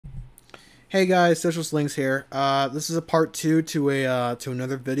Hey guys, Socialist Lynx here. This is a part two to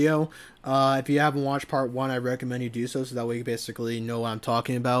another video. If you haven't watched part one, I recommend you do so that way you basically know what I'm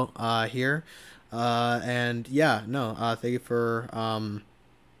talking about here. And yeah, no, thank you for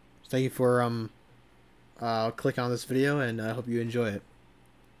clicking on this video, and I hope you enjoy it.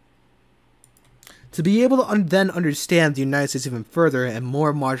 To be able to then understand the United States even further and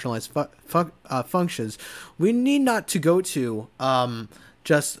more marginalized functions, we need not to go to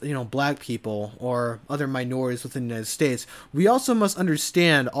just black people or other minorities within the United States. We also must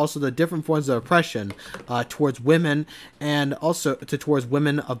understand also the different forms of oppression towards women, and also towards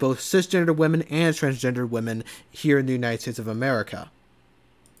women of both cisgender women and transgender women here in the United States of America.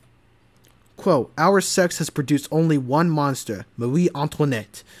 Quote, "Our sex has produced only one monster, Marie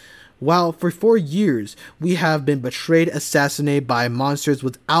Antoinette. While for 4 years we have been betrayed, assassinated by monsters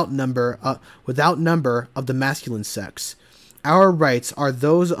without number of the masculine sex. Our rights are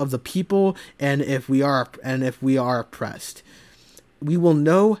those of the people, and if we are oppressed, we will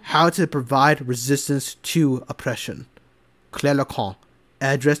know how to provide resistance to oppression." Claire Lacan,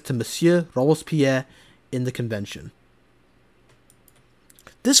 addressed to Monsieur Robespierre in the convention.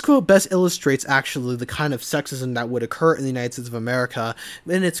 This quote best illustrates actually the kind of sexism that would occur in the United States of America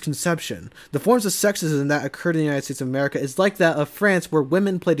in its conception. The forms of sexism that occurred in the United States of America is like that of France, where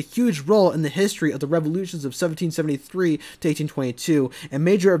women played a huge role in the history of the revolutions of 1773 to 1822, and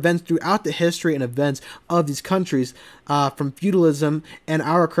major events throughout the history and events of these countries, from feudalism and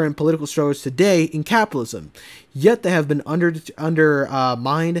our current political struggles today in capitalism. Yet they have been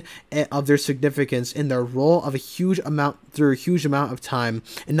undermined of their significance in their role of a huge amount of time,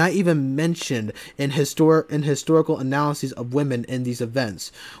 and not even mentioned in historical analyses of women in these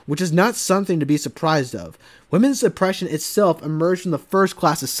events, which is not something to be surprised of. Women's oppression itself emerged from the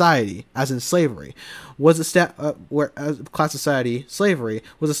first-class society, as in slavery, slavery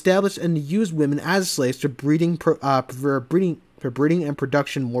was established and used women as slaves for breeding and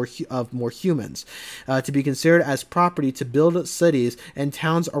production of more humans, to be considered as property to build cities and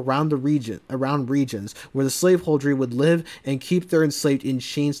towns around regions where the slaveholder would live, and keep their enslaved in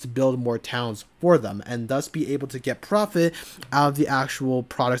chains to build more towns for them, and thus be able to get profit out of the actual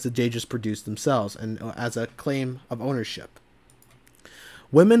products that they just produced themselves, and as a claim of ownership.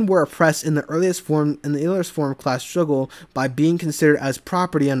 Women were oppressed in the earliest form of class struggle by being considered as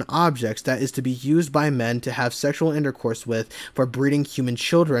property and objects that is to be used by men to have sexual intercourse with, for breeding human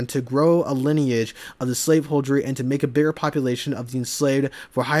children, to grow a lineage of the slaveholder, and to make a bigger population of the enslaved,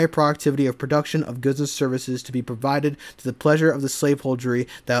 for higher productivity of production of goods and services to be provided to the pleasure of the slaveholder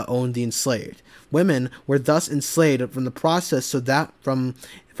that owned the enslaved. Women were thus enslaved from the process, so that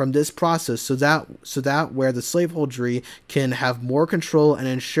where the slaveholder can have more control and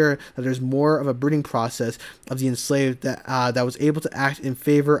ensure that there's more of a breeding process of the enslaved that was able to act in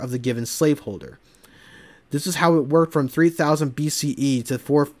favor of the given slaveholder. This is how it worked from 3000 BCE to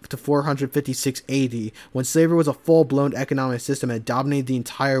 456 AD, when slavery was a full-blown economic system and dominated the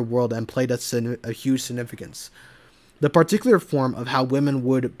entire world and played a huge significance. The particular form of how women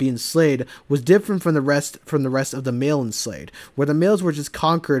would be enslaved was different from the rest of the male enslaved, where the males were just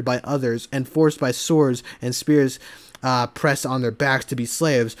conquered by others and forced by swords and spears pressed on their backs to be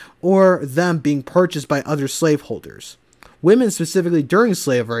slaves, or them being purchased by other slaveholders. Women, specifically during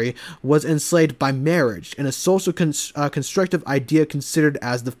slavery, was enslaved by marriage, and a social constructive idea considered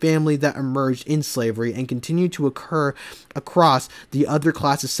as the family that emerged in slavery and continued to occur across the other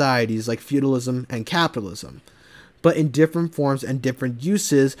class societies like feudalism and capitalism, but in different forms and different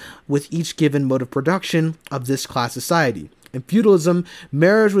uses with each given mode of production of this class society. In feudalism,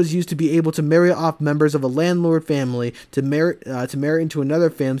 marriage was used to be able to marry off members of a landlord family to marry into another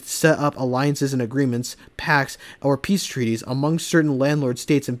family, to set up alliances and agreements, pacts, or peace treaties among certain landlord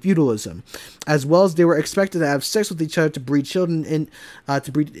states in feudalism, as well as they were expected to have sex with each other to breed children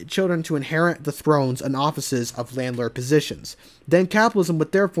to inherit the thrones and offices of landlord positions. Then capitalism,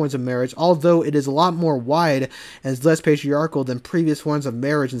 with their forms of marriage, although it is a lot more wide and is less patriarchal than previous forms of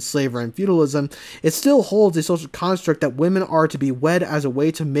marriage in slavery and feudalism, it still holds a social construct that women are to be wed as a way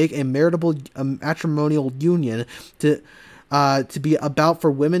to make a matrimonial union, to be about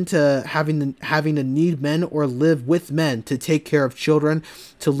for women to having to need men or live with men to take care of children,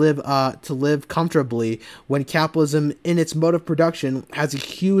 to live comfortably, when capitalism in its mode of production has a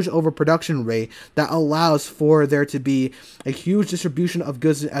huge overproduction rate that allows for there to be a huge distribution of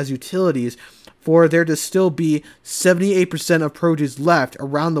goods as utilities, for there to still be 78% of produce left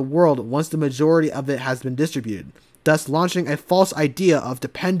around the world once the majority of it has been distributed, thus launching a false idea of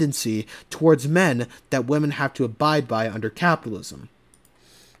dependency towards men that women have to abide by under capitalism.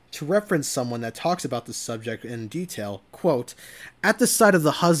 to reference someone that talks about this subject in detail, quote, "At the sight of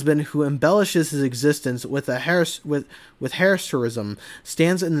the husband who embellishes his existence with heroism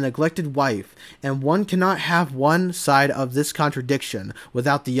stands a neglected wife, and one cannot have one side of this contradiction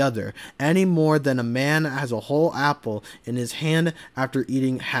without the other, any more than a man has a whole apple in his hand after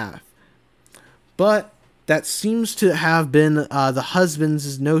eating half." But that seems to have been the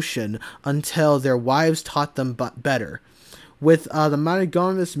husband's notion until their wives taught them better. With the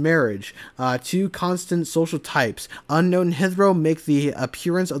monogamous marriage, two constant social types, unknown hitherto, make the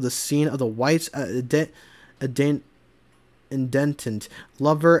appearance of the scene of the wife's indentant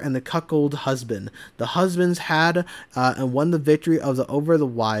lover and the cuckold husband. The husbands had and won the victory over the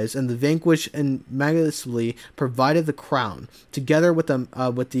wives, and the vanquished and magnificently provided the crown, together with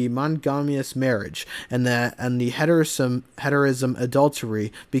the monogamous marriage, and the heterism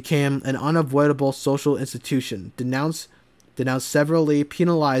adultery became an unavoidable social institution, denounced severally,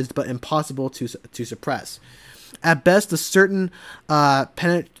 penalized, but impossible to suppress. At best, a certain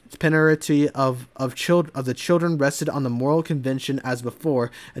penalty of the children rested on the moral convention as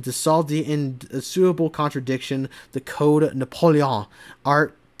before, and to solve the insoluble contradiction, the Code Napoleon,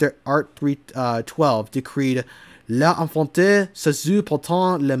 Art 312, decreed "L'enfanté s'assume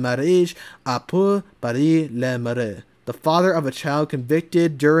pourtant le mariage à peu parer le mari." The father of a child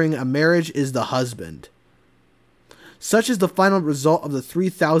convicted during a marriage is the husband. Such is the final result of the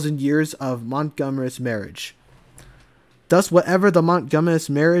 3,000 years of monogamous marriage. Thus, whatever the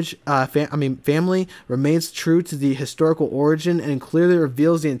monogamous marriage family remains true to the historical origin and clearly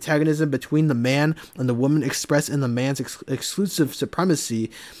reveals the antagonism between the man and the woman expressed in the man's exclusive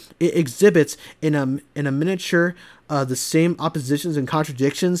supremacy. It exhibits in a miniature the same oppositions and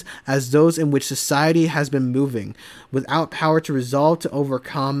contradictions as those in which society has been moving, without power to resolve to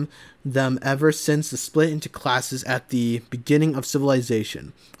overcome them ever since the split into classes at the beginning of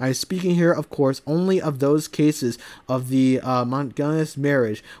civilization. I am speaking here, of course, only of those cases of the monogamous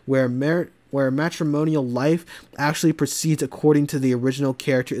marriage where matrimonial life actually proceeds according to the original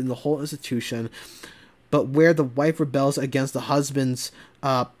character in the whole institution, but where the wife rebels against the husband's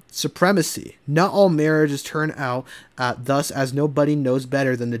supremacy. Not all marriages turn out thus, as nobody knows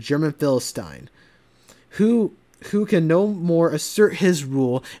better than the German Philistine, who can no more assert his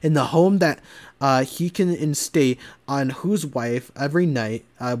rule in the home that he can instate on whose wife every night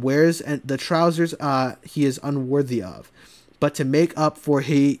wears the trousers he is unworthy of, but to make up for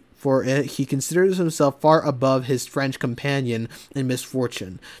it, he considers himself far above his French companion in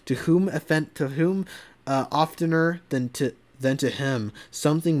misfortune, to whom oftener than to him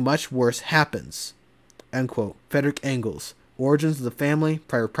something much worse happens. End quote. Friedrich Engels, Origins of the Family,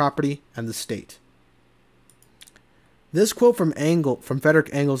 Private Property, and the State. This quote from Friedrich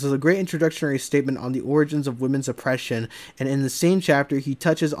Engels is a great introductory statement on the origins of women's oppression, and in the same chapter he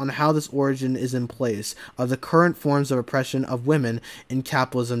touches on how this origin is in place of the current forms of oppression of women in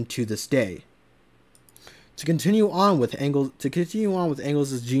capitalism to this day. To continue on with Engels'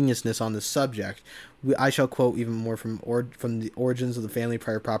 geniusness on this subject, I shall quote even more from the Origins of the Family,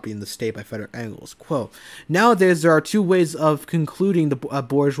 Private Property, and the State by Friedrich Engels. Quote, "Nowadays there are two ways of concluding the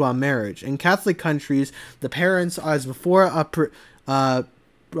bourgeois marriage. In Catholic countries, the parents, as before,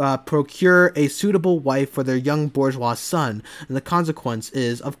 procure a suitable wife for their young bourgeois son, and the consequence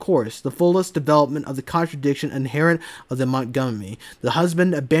is, of course, the fullest development of the contradiction inherent of the monogamy. The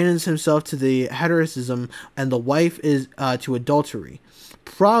husband abandons himself to the heterism, and the wife is to adultery.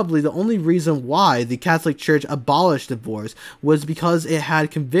 Probably the only reason why the Catholic Church abolished divorce was because it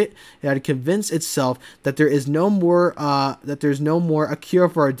had convinced itself that there's no more a cure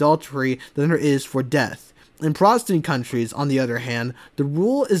for adultery than there is for death. In Protestant countries, on the other hand, the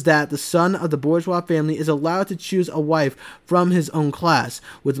rule is that the son of the bourgeois family is allowed to choose a wife from his own class,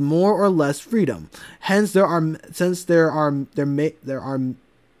 with more or less freedom. Hence, there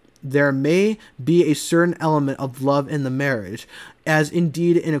may be a certain element of love in the marriage, as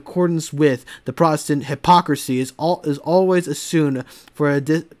indeed, in accordance with the Protestant hypocrisy, is always assumed for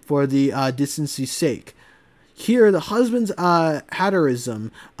the decency's sake. Here, the husband's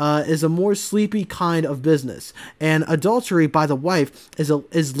heterism is a more sleepy kind of business, and adultery by the wife is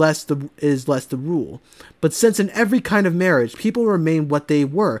less the rule. But since in every kind of marriage people remain what they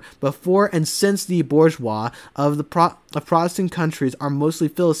were before, and since the bourgeois of Protestant countries are mostly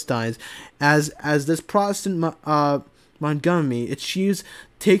Philistines, as this Protestant monogamy achieves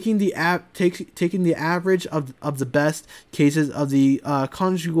taking the average of the best cases of the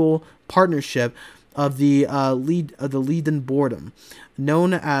conjugal partnership of the leaden boredom,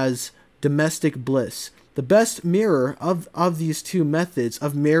 known as domestic bliss. The best mirror of these two methods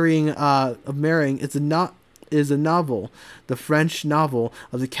of marrying is is a novel, the French novel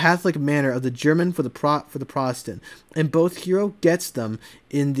of the Catholic manner of the German for the Protestant, and both hero gets them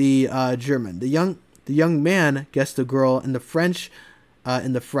in the German. The young man gets the girl in the French.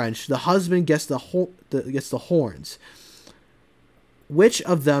 The husband gets the horns. Which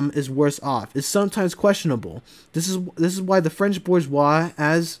of them is worse off is sometimes questionable. This is why the French bourgeois,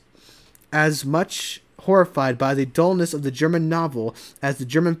 as much horrified by the dullness of the German novel as the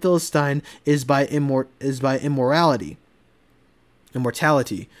German Philistine is by immortality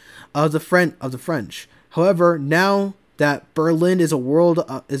of the French. However, now that Berlin is a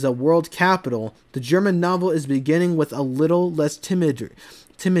world capital, the German novel is beginning with a little less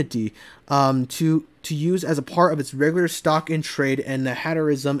timidity to use as a part of its regular stock in trade and the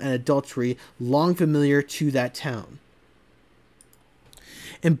haterism and adultery long familiar to that town.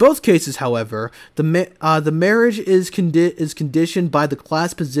 In both cases, however, the marriage is conditioned by the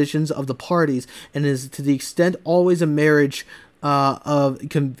class positions of the parties and is to the extent always a marriage of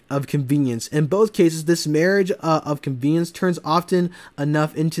convenience. In both cases, this marriage of convenience turns often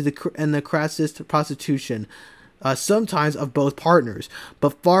enough into the crassest prostitution. Sometimes of both partners,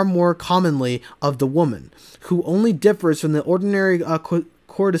 but far more commonly of the woman, who only differs from the ordinary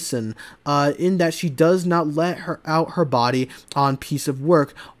courtesan in that she does not let her body on piece of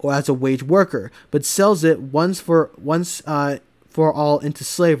work or as a wage worker, but sells it once for all into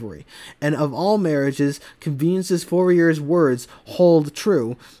slavery. And of all marriages, convenience's Fourier's words hold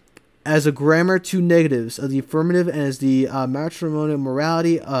true as a grammar to negatives of the affirmative and as the matrimonial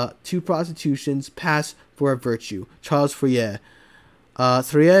morality to prostitutions pass for a virtue. Charles Fourier.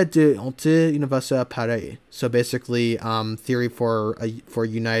 Theorie de Unité Universelle Pareille. So basically, theory for a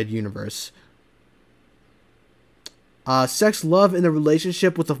united universe. Sex love in the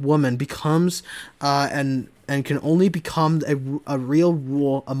relationship with a woman becomes and can only become a real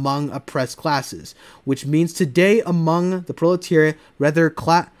rule among oppressed classes, which means today among the proletariat, whether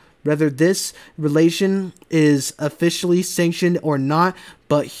this relation is officially sanctioned or not,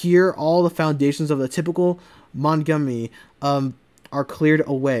 but here all the foundations of the typical monogamy are cleared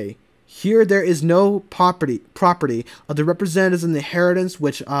away. Here there is no property of the representatives and the inheritance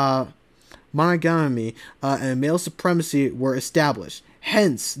which monogamy and male supremacy were established.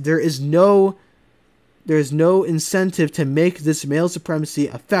 Hence, there is no incentive to make this male supremacy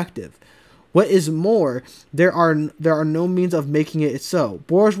effective. What is more, there are no means of making it so.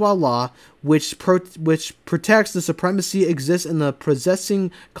 Bourgeois law, which protects the supremacy, exists in the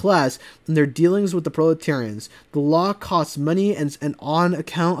possessing class in their dealings with the proletarians. The law costs money and on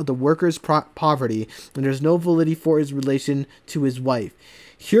account of the worker's poverty, and there is no validity for his relation to his wife.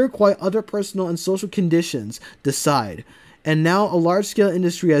 Here, quite other personal and social conditions decide. And now a large-scale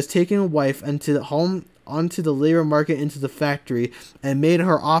industry has taken a wife into the home, onto the labor market, into the factory, and made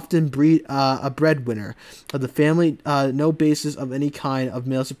her often a breadwinner of the family. No basis of any kind of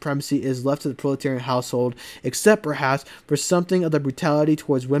male supremacy is left to the proletarian household, except perhaps for something of the brutality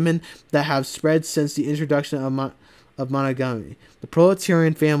towards women that have spread since the introduction of monogamy. The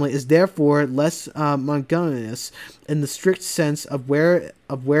proletarian family is therefore less monogamous in the strict sense of where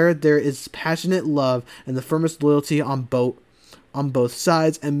there is passionate love and the firmest loyalty on both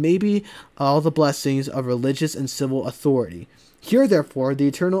sides, and maybe all the blessings of religious and civil authority. Here, therefore, the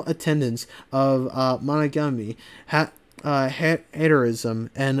eternal attendants of monogamy, haterism,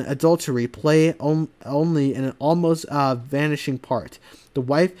 and adultery play only an almost vanishing part. The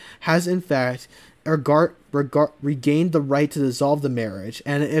wife has, in fact, regained the right to dissolve the marriage,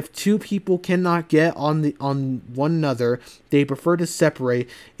 and if two people cannot get on one another, they prefer to separate.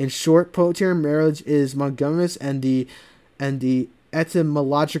 In short, proletarian marriage is monogamous and the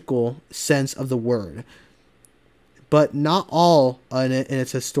etymological sense of the word, but not all in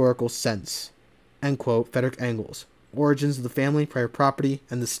its historical sense. End quote. Frederick Engels. Origins of the Family, Private Property,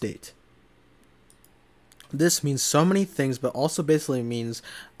 and the State. This means so many things, but also basically means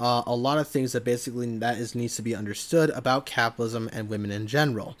a lot of things that basically needs to be understood about capitalism and women in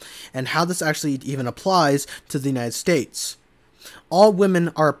general, and how this actually even applies to the United States. All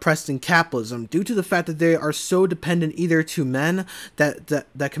women are oppressed in capitalism due to the fact that they are so dependent either to men that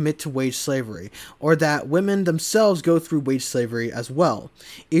commit to wage slavery, or that women themselves go through wage slavery as well.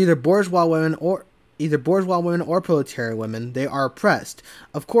 Either bourgeois women or proletarian women, they are oppressed.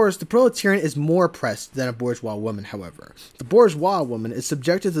 Of course, the proletarian is more oppressed than a bourgeois woman, however. The bourgeois woman is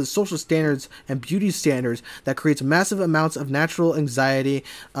subjected to the social standards and beauty standards that creates massive amounts of natural anxiety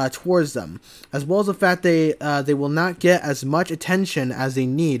towards them, as well as the fact they will not get as much attention as they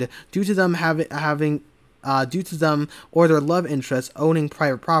need due to them due to them or their love interests owning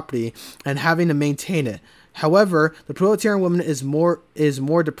private property and having to maintain it. However, the proletarian woman is more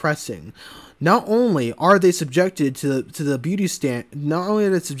depressing. Not only are they subjected to the beauty not only are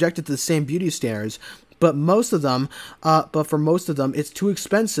they subjected to the same beauty standards, but for most of them, it's too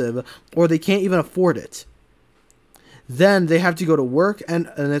expensive, or they can't even afford it. Then they have to go to work,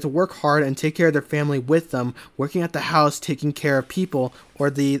 and they have to work hard and take care of their family with them, working at the house, taking care of people, or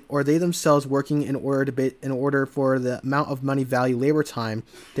they themselves working in order for the amount of money value labor time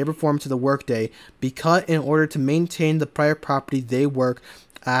they perform to the workday be cut in order to maintain the private property they work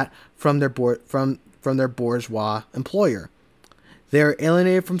at from their bourgeois employer. They are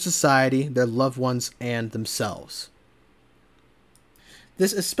alienated from society, their loved ones, and themselves.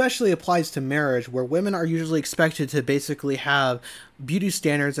 This especially applies to marriage, where women are usually expected to basically have beauty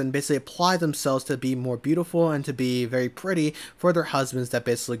standards and basically apply themselves to be more beautiful and to be very pretty for their husbands that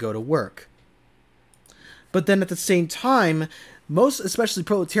basically go to work. But then at the same time, most, especially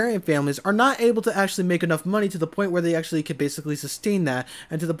proletarian families, are not able to actually make enough money to the point where they actually could basically sustain that,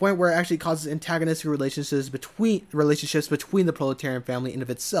 and to the point where it actually causes antagonistic relationships between the proletarian family and of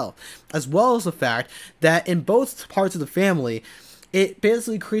itself, as well as the fact that in both parts of the family, it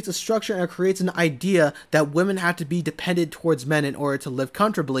basically creates a structure and it creates an idea that women have to be dependent towards men in order to live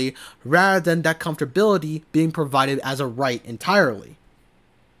comfortably, rather than that comfortability being provided as a right entirely.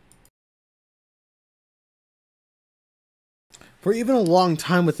 For even a long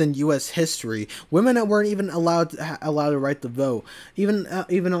time within U.S. history, women weren't even allowed the right to vote, even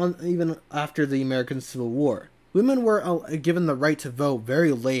after the American Civil War. Women were given the right to vote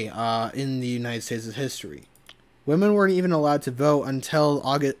very late in the United States' history. Women weren't even allowed to vote until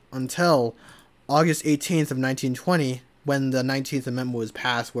August 18th of 1920, when the 19th Amendment was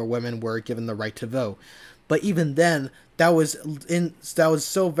passed, where women were given the right to vote. But even then, that was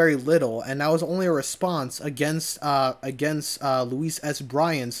so very little, and that was only a response against Louis S.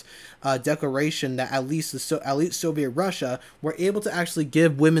 Bryant's declaration that at least Soviet Russia were able to actually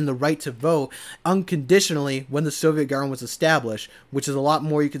give women the right to vote unconditionally when the Soviet government was established, which is a lot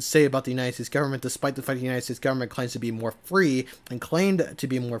more you could say about the United States government, despite the fact the United States government claimed to be more free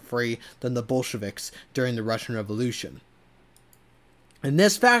than the Bolsheviks during the Russian Revolution. In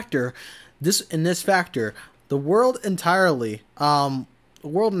this factor, the world entirely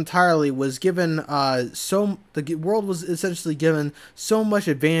was given the world was essentially given so much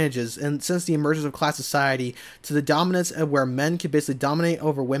advantages, and since the emergence of class society, to the dominance of where men could basically dominate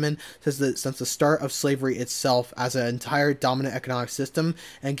over women since the start of slavery itself as an entire dominant economic system,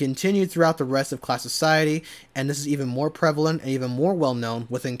 and continued throughout the rest of class society. And this is even more prevalent and even more well known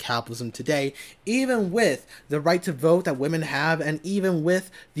within capitalism today, even with the right to vote that women have, and even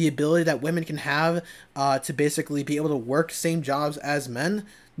with the ability that women can have to basically be able to work same jobs as men.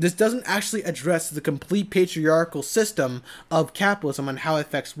 This doesn't actually address the complete patriarchal system of capitalism and how it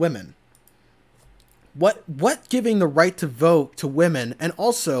affects women. What giving the right to vote to women, and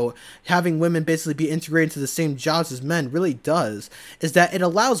also having women basically be integrated into the same jobs as men, really does is that it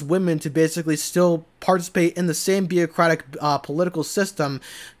allows women to basically still participate in the same bureaucratic political system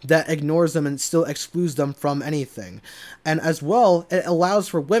that ignores them and still excludes them from anything. And as well, it allows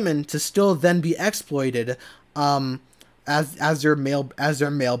for women to still then be exploited as their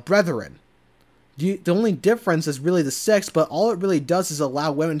male brethren. The only difference is really the sex, but all it really does is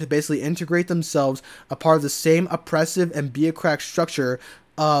allow women to basically integrate themselves a part of the same oppressive and bureaucratic structure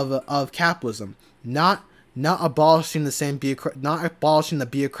of capitalism, not abolishing the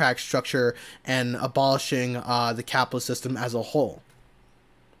bureaucratic structure and abolishing the capitalist system as a whole.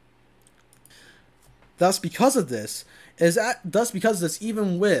 Thus, because of this,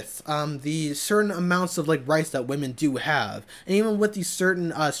 even with the certain amounts of rights that women do have, and even with these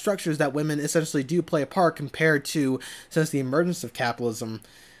certain structures that women essentially do play a part compared to since the emergence of capitalism,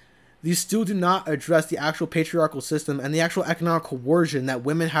 these still do not address the actual patriarchal system and the actual economic coercion that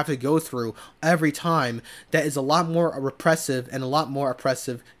women have to go through every time, that is a lot more repressive and a lot more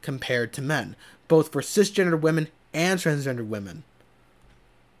oppressive compared to men, both for cisgendered women and transgendered women.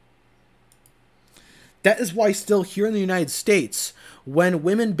 That is why still here in the United States, when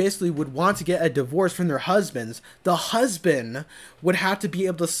women basically would want to get a divorce from their husbands, the husband would have to be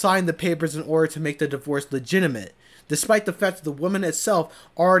able to sign the papers in order to make the divorce legitimate, despite the fact that the woman itself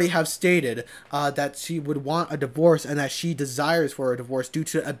already have stated that she would want a divorce and that she desires for a divorce due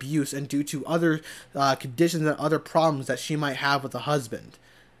to abuse and due to other conditions and other problems that she might have with the husband.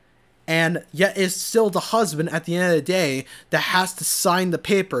 And yet it's still the husband at the end of the day that has to sign the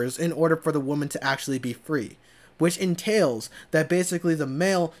papers in order for the woman to actually be free, which entails that basically the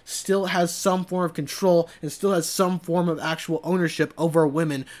male still has some form of control and still has some form of actual ownership over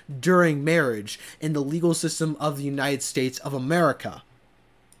women during marriage in the legal system of the United States of America.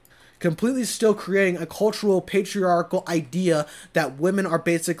 completely still creating a cultural patriarchal idea that women are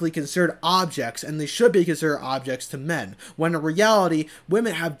basically considered objects and they should be considered objects to men, when in reality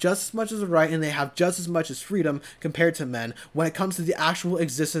women have just as much as a right and they have just as much as freedom compared to men when it comes to the actual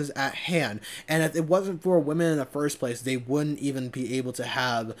existence at hand. And if it wasn't for women in the first place, they wouldn't even be able to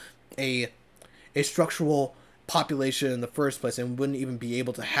have a structural population in the first place, and wouldn't even be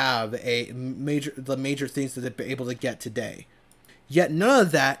able to have the major things that they're able to get today. Yet none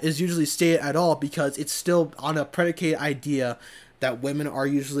of that is usually stated at all, because it's still on a predicated idea that women are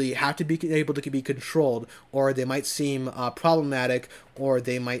usually have to be able to be controlled, or they might seem problematic, or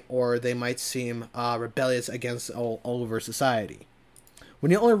they might seem rebellious against all over society. When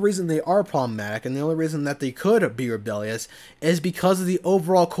the only reason they are problematic, and the only reason that they could be rebellious, is because of the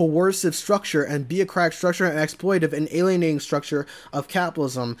overall coercive structure and bureaucratic structure and exploitative and alienating structure of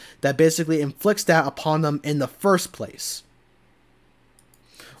capitalism that basically inflicts that upon them in the first place.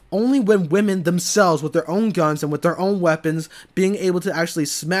 Only when women themselves, with their own guns and with their own weapons, being able to actually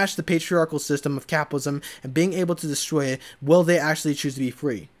smash the patriarchal system of capitalism and being able to destroy it, will they actually choose to be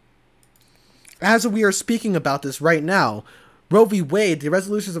free. As we are speaking about this right now, Roe v. Wade, the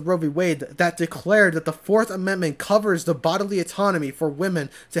resolutions of Roe v. Wade that declared that the Fourth Amendment covers the bodily autonomy for women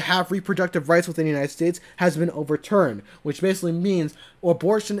to have reproductive rights within the United States has been overturned, which basically means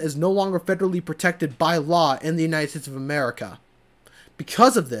abortion is no longer federally protected by law in the United States of America.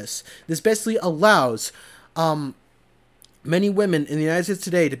 Because of this basically allows many women in the United States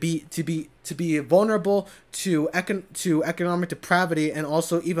today to be vulnerable to economic depravity and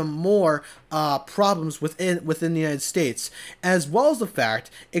also even more problems within the United States, as well as the fact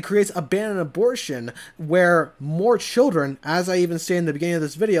it creates a ban on abortion where more children, as I even say in the beginning of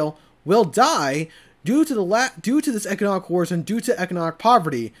this video, will die due to this economic coercion, due to economic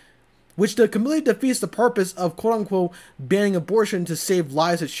poverty, which completely defeats the purpose of quote-unquote banning abortion to save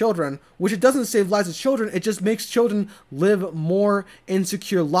lives of children, which it doesn't save lives of children, it just makes children live more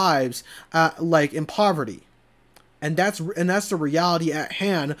insecure lives, like in poverty. And that's the reality at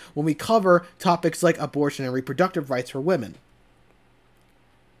hand when we cover topics like abortion and reproductive rights for women.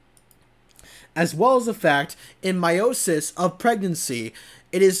 As well as the fact, in meiosis of pregnancy,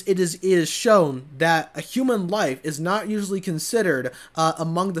 it is shown that a human life is not usually considered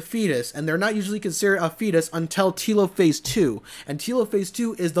among the fetus, and they're not usually considered a fetus until telophase 2. And telophase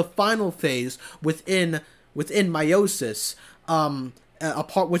 2 is the final phase within meiosis,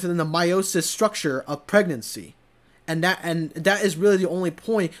 within the meiosis structure of pregnancy. And that is really the only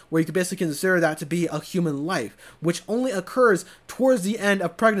point where you could basically consider that to be a human life, which only occurs towards the end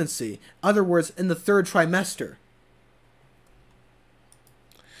of pregnancy. In other words, in the 3rd trimester.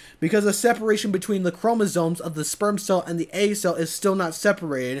 Because the separation between the chromosomes of the sperm cell and the egg cell is still not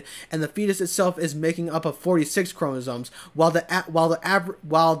separated, and the fetus itself is making up of 46 chromosomes, while the actual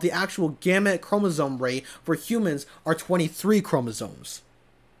gamete chromosome rate for humans are 23 chromosomes.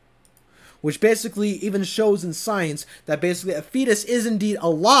 Which basically even shows in science that basically a fetus is indeed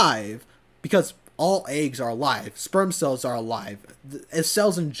alive, because all eggs are alive, sperm cells are alive,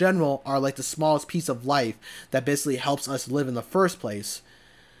 cells in general are like the smallest piece of life that basically helps us live in the first place.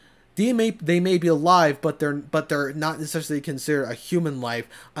 They may be alive, but they're not necessarily considered a human life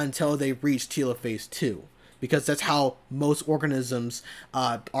until they reach telophase 2, because that's how most organisms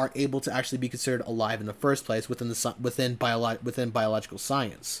are able to actually be considered alive in the first place within biological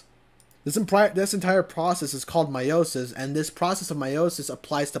science. This entire process is called meiosis, and this process of meiosis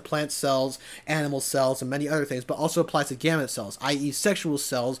applies to plant cells, animal cells, and many other things, but also applies to gamete cells, i.e. sexual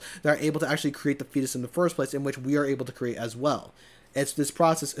cells that are able to actually create the fetus in the first place, in which we are able to create as well. This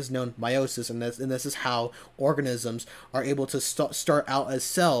process is known meiosis, and this is how organisms are able to start out as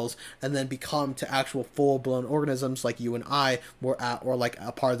cells and then become to actual full-blown organisms like you and I, or like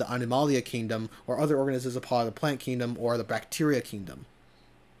a part of the Animalia kingdom, or other organisms a part of the plant kingdom or the bacteria kingdom.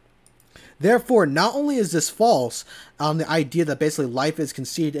 Therefore, not only is this false, the idea that basically life is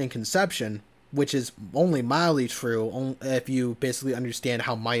conceived in conception, which is only mildly true if you basically understand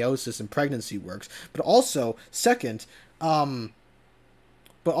how meiosis and pregnancy works, but also second,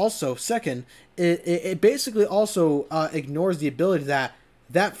 it basically also ignores the ability that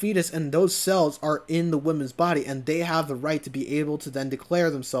fetus and those cells are in the woman's body, and they have the right to be able to then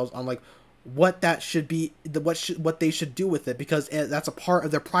declare themselves on like what that should be, what they should do with it, because that's a part of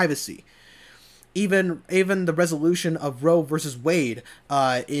their privacy. Even the resolution of Roe versus Wade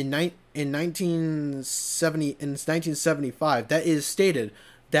in 1975, that is stated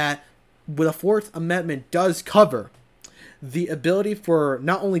that the Fourth Amendment does cover the ability for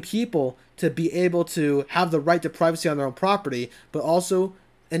not only people to be able to have the right to privacy on their own property, but also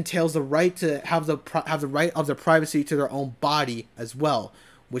entails the right to have the right of their privacy to their own body as well,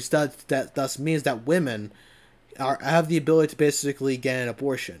 which that thus means that women have the ability to basically get an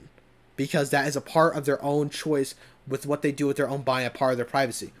abortion, because that is a part of their own choice with what they do with their own body, a part of their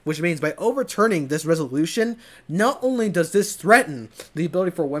privacy. Which means by overturning this resolution, not only does this threaten the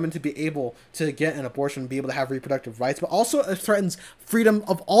ability for women to be able to get an abortion and be able to have reproductive rights, but also it threatens freedom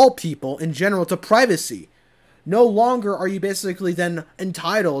of all people in general to privacy. No longer are you basically then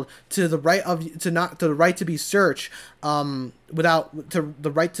entitled to the right to be searched the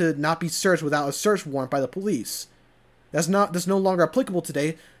right to not be searched without a search warrant by the police. That's no longer applicable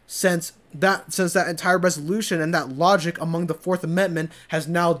today, since that entire resolution and that logic among the Fourth Amendment has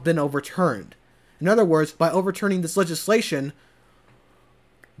now been overturned. In other words, by overturning this legislation,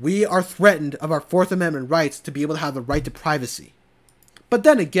 we are threatened of our Fourth Amendment rights to be able to have the right to privacy. But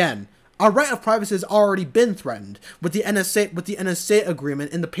then again, our right of privacy has already been threatened with the NSA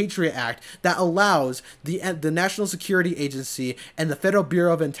agreement in the Patriot Act that allows the National Security Agency and the Federal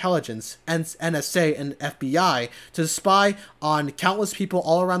Bureau of Intelligence, and NSA and FBI, to spy on countless people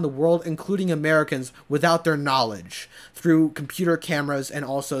all around the world, including Americans, without their knowledge, through computer cameras and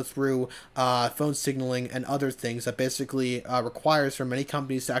also through phone signaling and other things that basically requires for many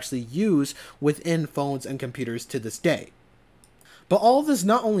companies to actually use within phones and computers to this day. But all of this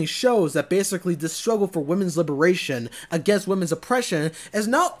not only shows that basically this struggle for women's liberation against women's oppression is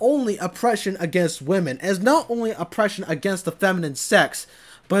not only oppression against women, is not only oppression against the feminine sex,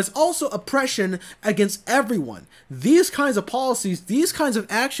 but it's also oppression against everyone. These kinds of policies, these kinds of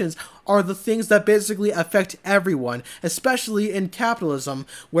actions are the things that basically affect everyone, especially in capitalism,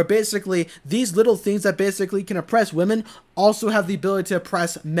 where basically these little things that basically can oppress women also have the ability to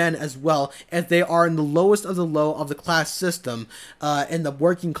oppress men as well, if they are in the lowest of the low of the class system, in the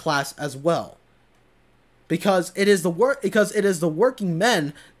working class as well. Because it is the working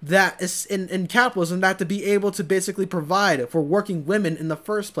men that is in capitalism that to be able to basically provide for working women in the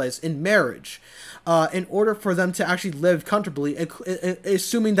first place in marriage, in order for them to actually live comfortably,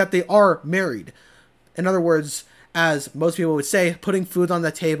 assuming that they are married. In other words, as most people would say, putting food on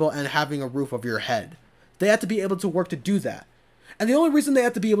the table and having a roof over your head. They have to be able to work to do that. And the only reason they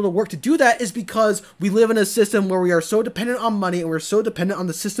have to be able to work to do that is because we live in a system where we are so dependent on money, and we're so dependent on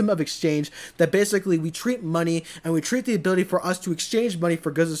the system of exchange that basically we treat money and we treat the ability for us to exchange money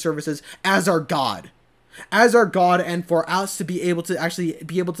for goods and services as our God. As our God, and for us to be able to actually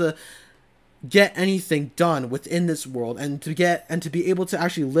be able to get anything done within this world, and to be able to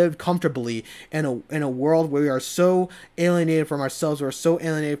actually live comfortably in a world where we are so alienated from ourselves, we're so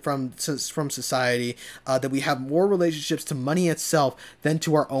alienated from society, that we have more relationships to money itself than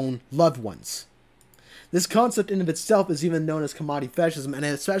to our own loved ones. This concept in of itself is even known as commodity fetishism, and it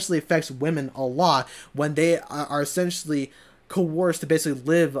especially affects women a lot when they are essentially coerced to basically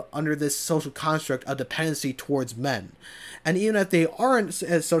live under this social construct of dependency towards men. And even if they aren't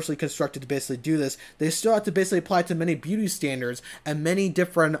as socially constructed to basically do this, they still have to basically apply to many beauty standards and many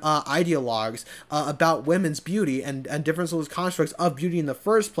different ideologues about women's beauty and different social constructs of beauty in the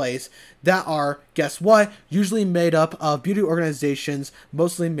first place that are, guess what, usually made up of beauty organizations,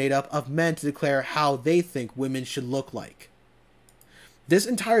 mostly made up of men to declare how they think women should look like. This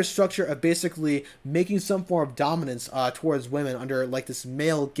entire structure of basically making some form of dominance towards women under like this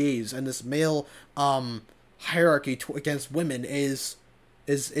male gaze and this male hierarchy against women is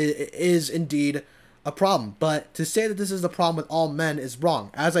indeed a problem. But to say that this is the problem with all men is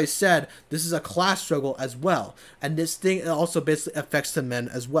wrong. As I said, this is a class struggle as well, and this thing also basically affects the men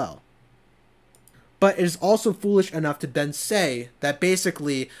as well. But it is also foolish enough to then say that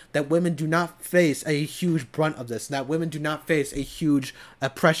basically that women do not face a huge brunt of this, and that women do not face a huge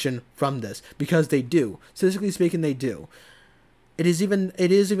oppression from this, because they do. Statistically speaking, they do. It is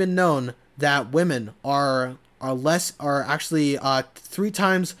even known that women are actually 3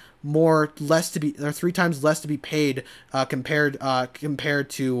 times less to be paid compared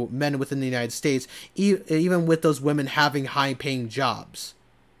to men within the United States, even with those women having high-paying jobs.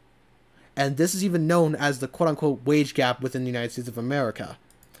 And this is even known as the quote-unquote wage gap within the United States of America.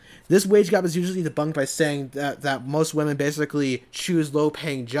 This wage gap is usually debunked by saying that most women basically choose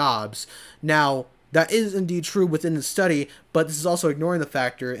low-paying jobs. Now, that is indeed true within the study, but this is also ignoring the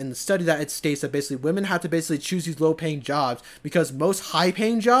factor in the study that it states that basically women have to basically choose these low-paying jobs because most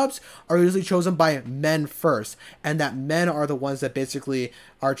high-paying jobs are usually chosen by men first, and that men are the ones that basically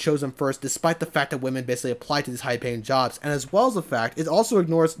are chosen first, despite the fact that women basically apply to these high-paying jobs. And as well as the fact, it also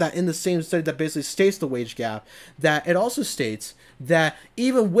ignores that in the same study that basically states the wage gap, that it also states that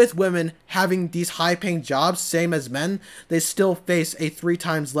even with women having these high-paying jobs, same as men, they still face a 3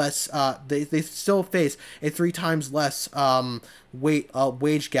 times less. They still face a 3 times less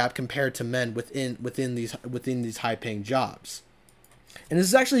wage gap compared to men within these high-paying jobs. And this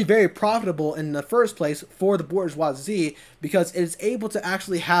is actually very profitable in the first place for the bourgeoisie because it is able to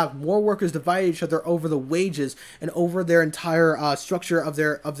actually have more workers divide each other over the wages and over their entire structure of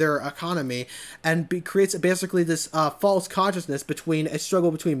their economy, and creates basically this false consciousness between a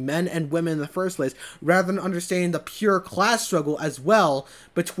struggle between men and women in the first place, rather than understanding the pure class struggle as well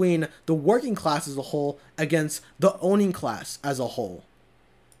between the working class as a whole against the owning class as a whole.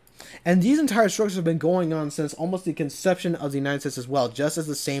 And these entire structures have been going on since almost the conception of the United States as well, just as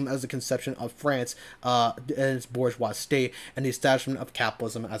the same as the conception of France and its bourgeois state and the establishment of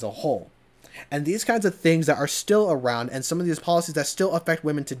capitalism as a whole. And these kinds of things that are still around, and some of these policies that still affect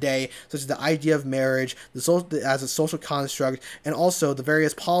women today, such as the idea of marriage, as a social construct, and also the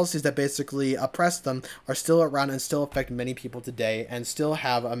various policies that basically oppress them, are still around and still affect many people today, and still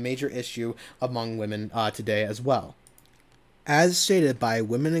have a major issue among women today as well. As stated by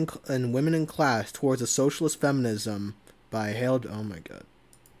Women in Class Towards a Socialist Feminism by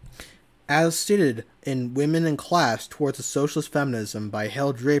As stated in Women in Class Towards a Socialist Feminism by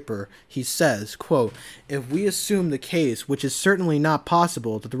Hale Draper, he says, quote, "If we assume the case, which is certainly not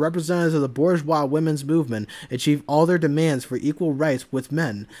possible, that the representatives of the bourgeois women's movement achieve all their demands for equal rights with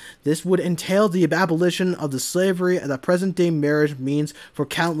men, this would entail the abolition of the slavery that present-day marriage means for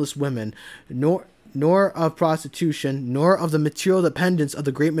countless women, nor of prostitution, nor of the material dependence of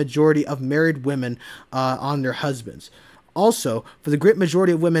the great majority of married women on their husbands. Also, for the great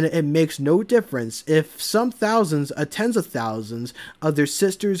majority of women, it makes no difference if some thousands, tens of thousands of their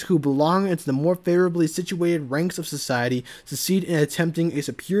sisters who belong into the more favorably situated ranks of society succeed in attempting a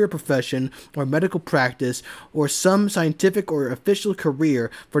superior profession or medical practice or some scientific or official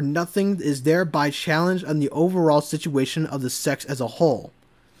career, for nothing is thereby challenged on the overall situation of the sex as a whole.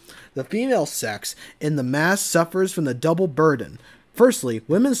 The female sex in the mass suffers from the double burden. Firstly,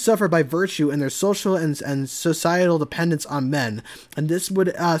 women suffer by virtue in their social and societal dependence on men, and this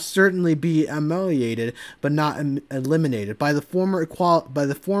would certainly be ameliorated, but not eliminated, by the formal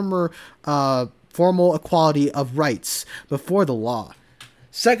equality of rights before the law.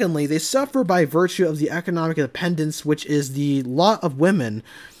 Secondly, they suffer by virtue of the economic dependence, which is the lot of women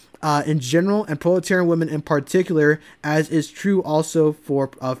in general, and proletarian women in particular, as is true also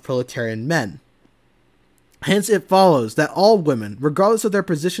of proletarian men. Hence it follows that all women, regardless of their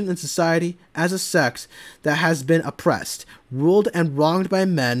position in society as a sex that has been oppressed, ruled and wronged by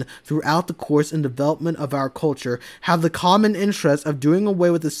men throughout the course and development of our culture, have the common interest of doing away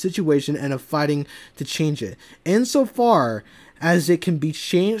with the situation and of fighting to change it, insofar as it can be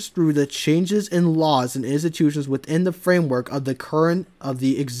changed through the changes in laws and institutions within the framework of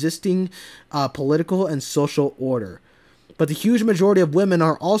the existing political and social order. But the huge majority of women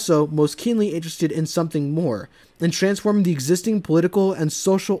are also most keenly interested in something more, in transforming the existing political and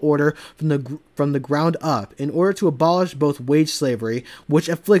social order from the ground up, in order to abolish both wage slavery, which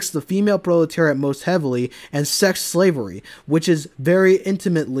afflicts the female proletariat most heavily, and sex slavery, which is very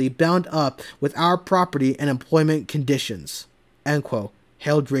intimately bound up with our property and employment conditions." End quote.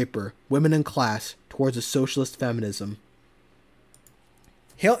 Hale Draper, Women in Class Towards a Socialist Feminism.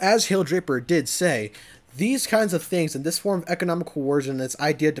 As Hale Draper did say, these kinds of things and this form of economic coercion and this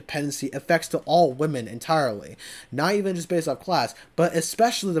idea of dependency affects to all women entirely. Not even just based off class, but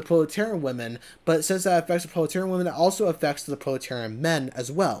especially the proletarian women. But since that affects the proletarian women, it also affects the proletarian men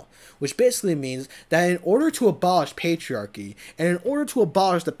as well. Which basically means that in order to abolish patriarchy, and in order to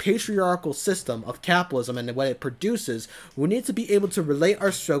abolish the patriarchal system of capitalism and what it produces, we need to be able to relate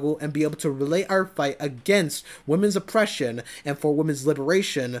our struggle and be able to relate our fight against women's oppression and for women's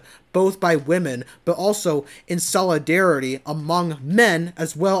liberation, both by women, but also in solidarity among men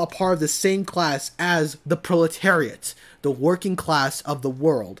as well, a part of the same class as the proletariat, the working class of the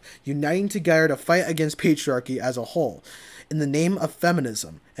world, uniting together to fight against patriarchy as a whole, in the name of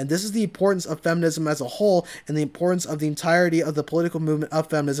feminism. And this is the importance of feminism as a whole, and the importance of the entirety of the political movement of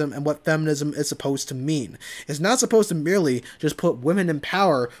feminism and what feminism is supposed to mean. It's not supposed to merely just put women in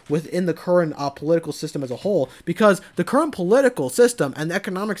power within the current political system as a whole, because the current political system and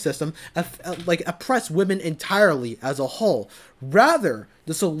economic system oppress women entirely as a whole. Rather,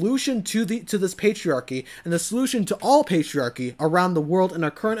 the solution to this patriarchy and the solution to all patriarchy around the world in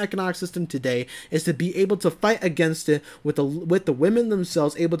our current economic system today is to be able to fight against it with the women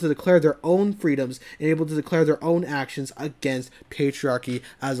themselves able to declare their own freedoms and able to declare their own actions against patriarchy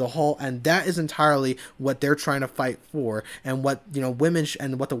as a whole. And that is entirely what they're trying to fight for, and what women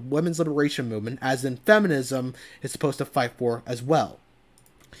and what the women's liberation movement, as in feminism, is supposed to fight for as well.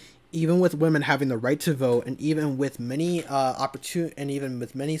 even with women having the right to vote, and even with many even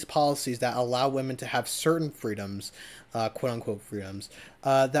with many policies that allow women to have certain freedoms, quote unquote freedoms,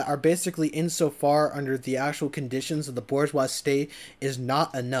 that are basically insofar under the actual conditions of the bourgeois state, is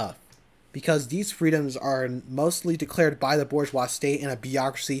not enough. Because these freedoms are mostly declared by the bourgeois state in a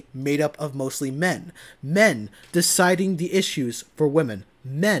bureaucracy made up of mostly men. Men deciding the issues for women.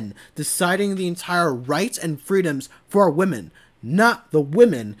 Men deciding the entire rights and freedoms for women. Not the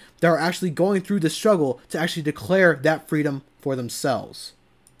women that are actually going through the struggle to actually declare that freedom for themselves.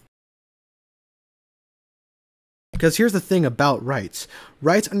 Because here's the thing about rights.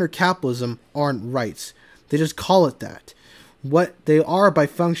 Rights under capitalism aren't rights. They just call it that. What they are by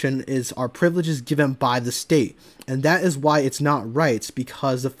function are privileges given by the state. And that is why it's not rights,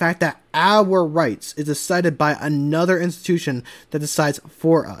 because the fact that our rights is decided by another institution that decides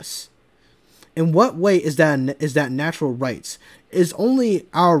for us. In what way is that natural rights? It is only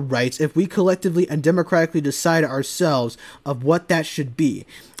our rights if we collectively and democratically decide ourselves of what that should be,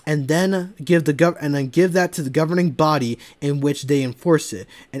 and then give that to the governing body in which they enforce it,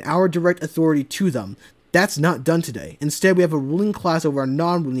 and our direct authority to them. That's not done today. Instead, we have a ruling class over a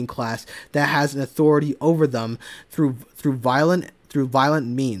non-ruling class that has an authority over them through violent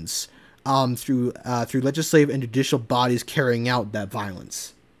means, through legislative and judicial bodies carrying out that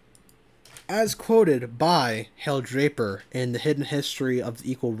violence. As quoted by Hale Draper in The Hidden History of the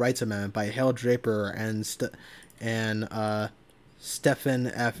Equal Rights Amendment by Hale Draper and Stephen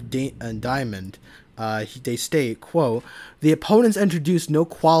F. Diamond, they state, quote, "The opponents introduced no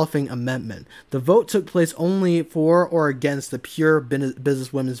qualifying amendment. The vote took place only for or against the pure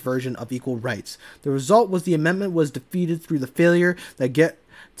businesswomen's version of equal rights. The result was the amendment was defeated through the failure to get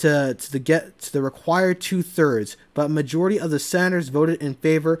to the required 2/3, but a majority of the senators voted in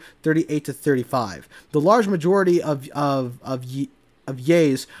favor, 38 to 35. The large majority of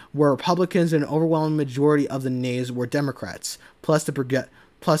yeas were Republicans, and an overwhelming majority of the nays were Democrats, plus the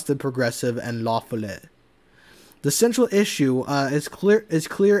progressive and La Follette. The central issue is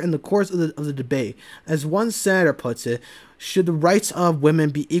clear in the course of the debate. As one senator puts it, should the rights of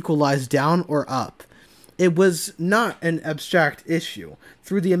women be equalized down or up? It was not an abstract issue.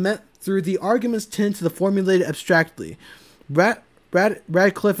 Through the arguments tend to the formulated abstractly.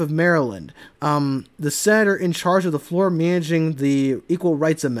 Radcliffe of Maryland, the senator in charge of the floor managing the Equal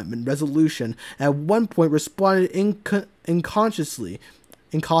Rights Amendment resolution, at one point responded incautiously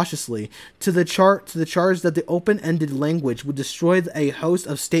to the charge that the open-ended language would destroy a host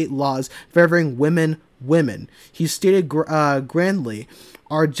of state laws favoring women. He stated grandly,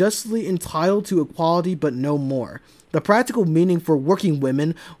 "are justly entitled to equality, but no more." The practical meaning for working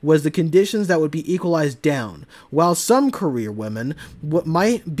women was the conditions that would be equalized down, while some career women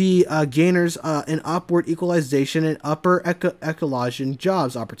might be gainers in upward equalization and upper echelon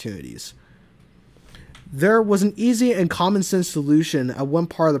jobs opportunities. There was an easy and common sense solution at one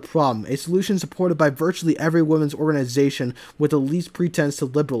part of the problem, a solution supported by virtually every women's organization with the least pretense to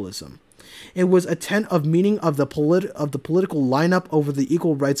liberalism. It was a tenet of meaning of the political lineup over the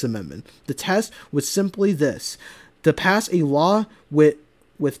Equal Rights Amendment. The test was simply this: to pass a law with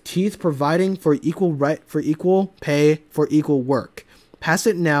teeth providing for equal pay for equal work. Pass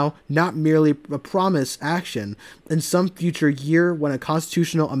it now, not merely a promise action in some future year when a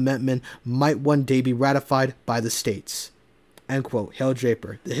constitutional amendment might one day be ratified by the states. End quote. Hale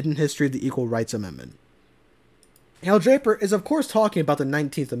Draper, The Hidden History of the Equal Rights Amendment. Hale Draper is of course talking about the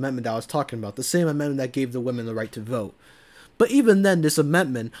 19th Amendment that I was talking about, the same amendment that gave the women the right to vote. But even then, this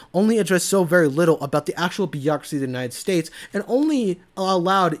amendment only addressed so very little about the actual bureaucracy of the United States, and only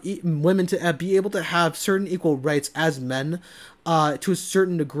allowed women to be able to have certain equal rights as men, to a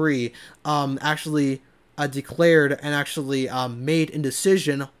certain degree, actually declared and actually made in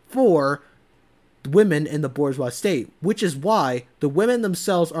decision for women in the bourgeois state, which is why the women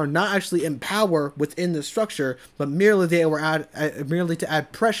themselves are not actually in power within the structure, but merely to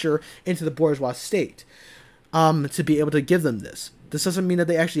add pressure into the bourgeois state. To be able to give them this. This doesn't mean that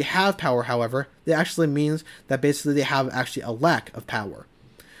they actually have power, however. It actually means that basically they have actually a lack of power.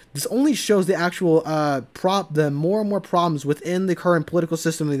 This only shows the actual the more and more problems within the current political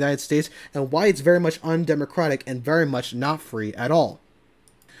system of the United States, and why it's very much undemocratic and very much not free at all.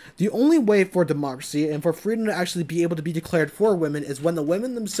 The only way for democracy and for freedom to actually be able to be declared for women is when the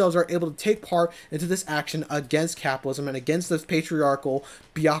women themselves are able to take part into this action against capitalism and against this patriarchal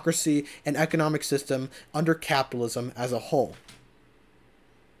bureaucracy and economic system under capitalism as a whole.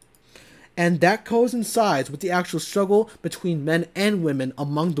 And that coincides with the actual struggle between men and women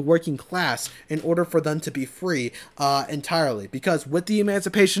among the working class in order for them to be free entirely. Because with the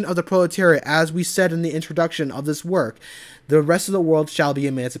emancipation of the proletariat, as we said in the introduction of this work, the rest of the world shall be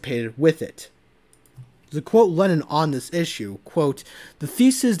emancipated with it. To quote Lenin on this issue, quote, "The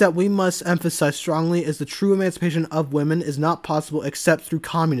thesis that we must emphasize strongly is the true emancipation of women is not possible except through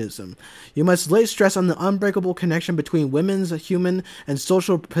communism. You must lay stress on the unbreakable connection between women's human and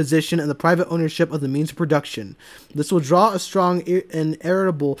social position and the private ownership of the means of production. This will draw a strong and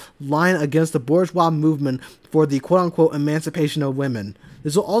irritable line against the bourgeois movement for the quote-unquote emancipation of women.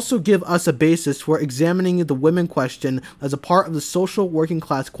 This will also give us a basis for examining the women question as a part of the social working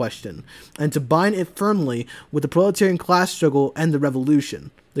class question, and to bind it firmly with the proletarian class struggle and the revolution.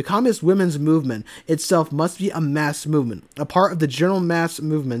 The communist women's movement itself must be a mass movement, a part of the general mass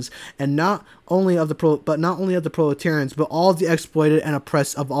movements, and not only of the proletarians, but all of the exploited and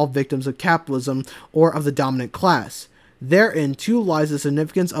oppressed of all victims of capitalism or of the dominant class. Therein, too, lies the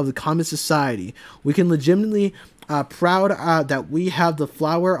significance of the communist society. We can legitimately proud that we have the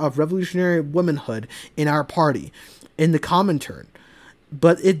flower of revolutionary womanhood in our party, in the Comintern.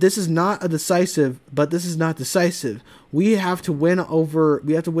 But this is not decisive. We have to win over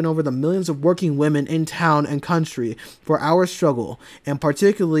the millions of working women in town and country for our struggle, and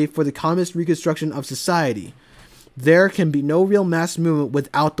particularly for the communist reconstruction of society. There can be no real mass movement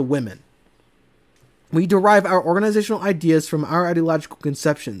without the women. We derive our organizational ideas from our ideological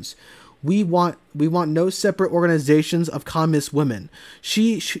conceptions. We want no separate organizations of communist women.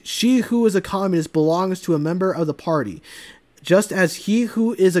 She who is a communist belongs to a member of the party, just as he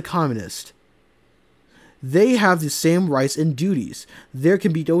who is a communist. They have the same rights and duties. There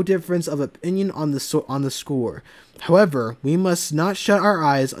can be no difference of opinion on the score. However, we must not shut our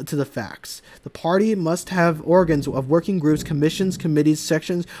eyes to the facts. The party must have organs of working groups, commissions, committees,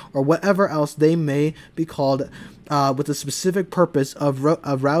 sections, or whatever else they may be called, with the specific purpose of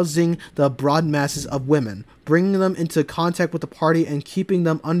rousing the broad masses of women, bringing them into contact with the party, and keeping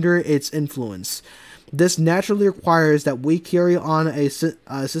them under its influence. This naturally requires that we carry on a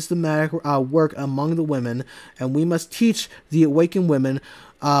systematic work among the women, and we must teach the awakened women,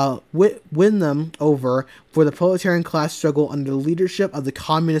 win them over for the proletarian class struggle under the leadership of the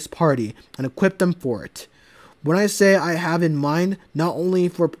Communist Party, and equip them for it. When I say I have in mind not only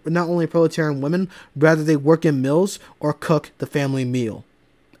proletarian women, rather they work in mills or cook the family meal."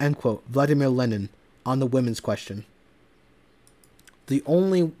 End quote. Vladimir Lenin on the women's question. The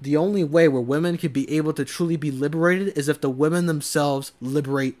only way where women can be able to truly be liberated is if the women themselves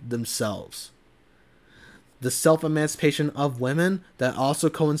liberate themselves. The self-emancipation of women that also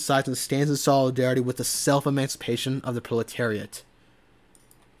coincides and stands in solidarity with the self-emancipation of the proletariat.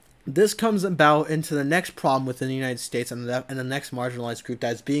 This comes about into the next problem within the United States and the next marginalized group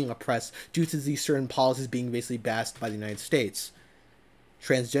that is being oppressed due to these certain policies being basically bashed by the United States.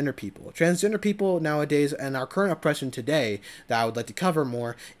 Transgender people. Transgender people nowadays, and our current oppression today that I would like to cover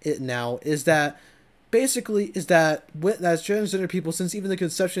more now, is that basically that transgender people, since even the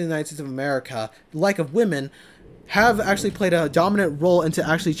conception of the United States of America, like of women, have actually played a dominant role into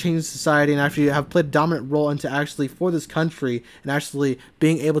actually changing society, and actually have played a dominant role into actually for this country, and actually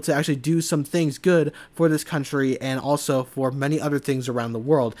being able to actually do some things good for this country and also for many other things around the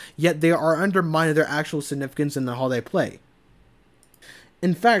world. Yet they are undermining their actual significance in the role they play.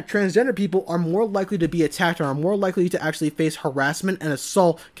 In fact, transgender people are more likely to be attacked and are more likely to actually face harassment and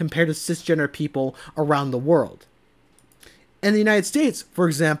assault compared to cisgender people around the world. In the United States, for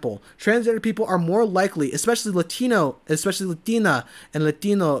example, transgender people are more likely, especially Latina and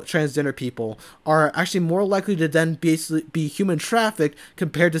Latino transgender people, are actually more likely to then basically be human trafficked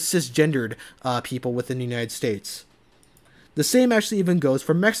compared to cisgendered people within the United States. The same actually even goes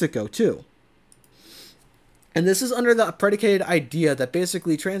for Mexico, too. And this is under the predicated idea that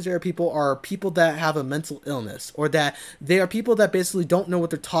basically transgender people are people that have a mental illness, or that they are people that basically don't know what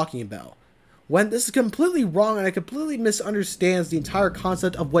they're talking about. When this is completely wrong, and it completely misunderstands the entire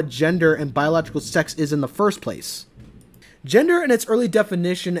concept of what gender and biological sex is in the first place. Gender in its early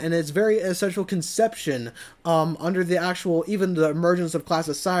definition and its very essential conception under the actual, even the emergence of class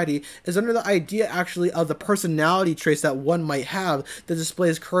society, is under the idea actually of the personality traits that one might have that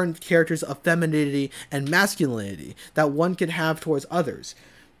displays current characters of femininity and masculinity that one can have towards others.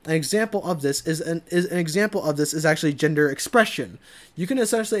 An example of this is actually gender expression. You can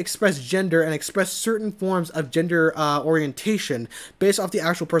essentially express gender and express certain forms of gender orientation based off the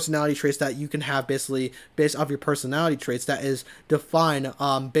actual personality traits that you can have, basically based off your personality traits that is defined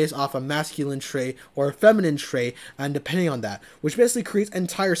based off a masculine trait or a feminine trait, and depending on that, which basically creates an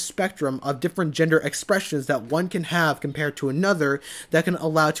entire spectrum of different gender expressions that one can have compared to another, that can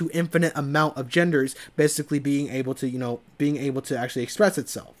allow to infinite amount of genders basically being able to actually express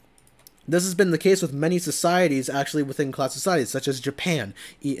itself. This has been the case with many societies, actually within class societies, such as Japan,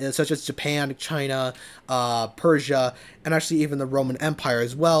 China, Persia, and actually even the Roman Empire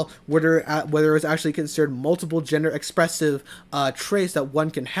as well, where there is actually considered multiple gender expressive traits that one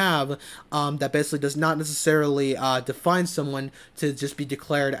can have that basically does not necessarily define someone to just be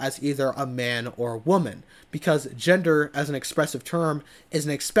declared as either a man or a woman. Because gender, as an expressive term, is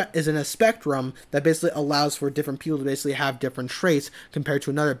in a spectrum that basically allows for different people to basically have different traits compared to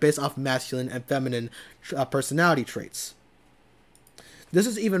another based off masculine and feminine personality traits. This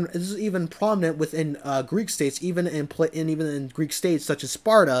is even prominent within Greek states, even in Greek states such as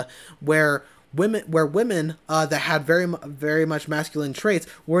Sparta, where women that had very much masculine traits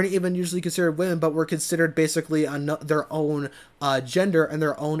weren't even usually considered women, but were considered basically their own gender and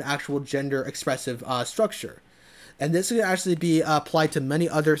their own actual gender expressive structure. And this can actually be applied to many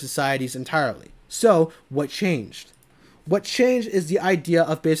other societies entirely. So, what changed? What changed is the idea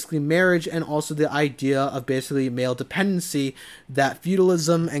of basically marriage, and also the idea of basically male dependency that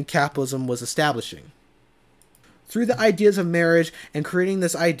feudalism and capitalism was establishing. Through the ideas of marriage and creating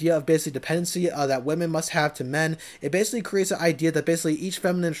this idea of basically dependency that women must have to men, it basically creates an idea that basically each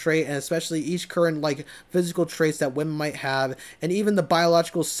feminine trait, and especially each current physical traits that women might have, and even the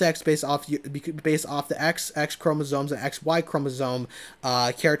biological sex based off the XX chromosomes and XY chromosome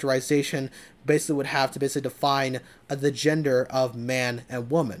characterization, basically would have to basically define the gender of man and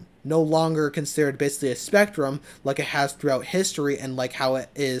woman. No longer considered basically a spectrum like it has throughout history, and like how it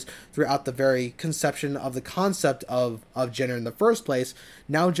is throughout the very conception of the concept of gender in the first place.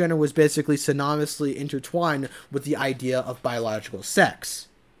 Now gender was basically synonymously intertwined with the idea of biological sex.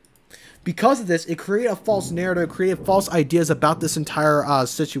 Because of this, it created a false narrative, created false ideas about this entire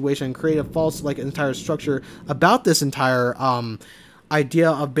situation, created a false entire structure about this entire idea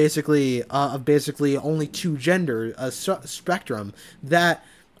of basically only two gender spectrum, that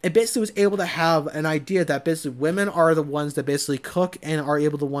it basically was able to have an idea that basically women are the ones that basically cook and are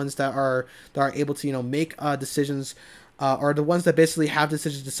able to make decisions, are the ones that basically have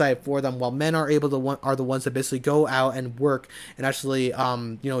decisions decided for them, while men are the ones that basically go out and work and actually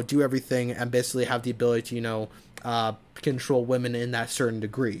do everything and basically have the ability to control women in that certain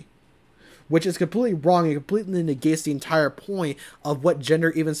degree. Which is completely wrong and completely negates the entire point of what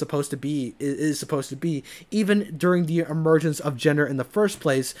gender even is supposed to be, even during the emergence of gender in the first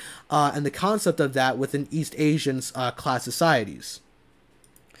place, and the concept of that within East Asian class societies.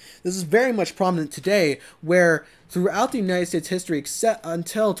 This is very much prominent today, where throughout the United States history, except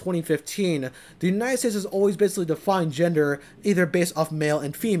until 2015, the United States has always basically defined gender either based off male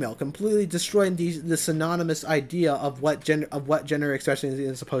and female, completely destroying the synonymous idea of what gender expression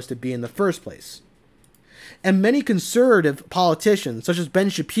is supposed to be in the first place. And many conservative politicians, such as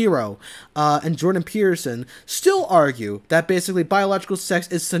Ben Shapiro and Jordan Peterson, still argue that basically biological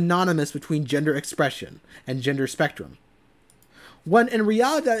sex is synonymous between gender expression and gender spectrum, when in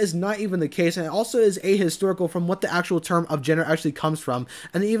reality that is not even the case, and it also is ahistorical from what the actual term of gender actually comes from,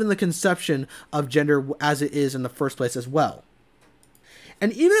 and even the conception of gender as it is in the first place as well.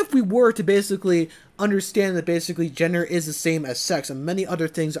 And even if we were to basically understand that basically gender is the same as sex, and many other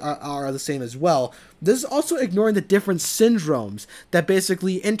things are the same as well, this is also ignoring the different syndromes that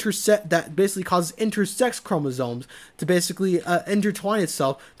basically causes intersex chromosomes to basically intertwine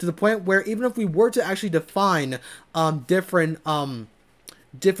itself, to the point where even if we were to actually define different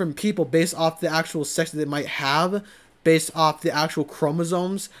people based off the actual sex that they might have, based off the actual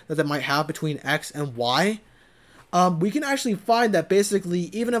chromosomes that they might have between X and Y, we can actually find that basically,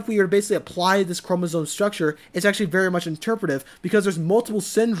 even if we were to basically apply this chromosome structure, it's actually very much interpretive, because there's multiple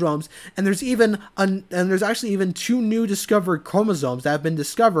syndromes, and there's actually even two new discovered chromosomes that have been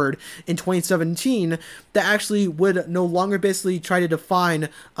discovered in 2017 that actually would no longer basically try to define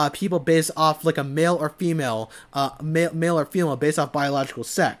people based off like a male or female based off biological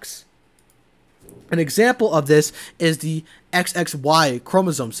sex. An example of this is the XXY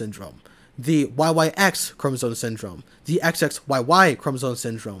chromosome syndrome, the YYX chromosome syndrome, the XXYY chromosome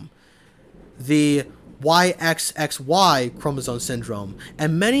syndrome, the YXXY chromosome syndrome,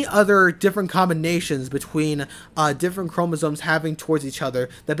 and many other different combinations between different chromosomes having towards each other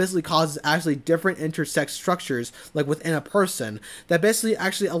that basically causes actually different intersex structures, like within a person, that basically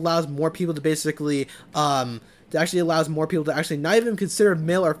actually allows more people to basically not even consider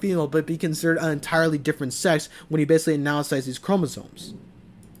male or female, but be considered an entirely different sex when you basically analyze these chromosomes.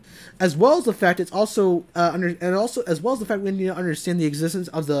 As well as the fact it's also as well as the fact we need to understand the existence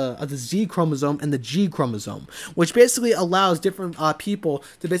of the Z chromosome and the G chromosome, which basically allows different people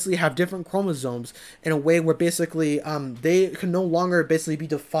to basically have different chromosomes in a way where basically they can no longer basically be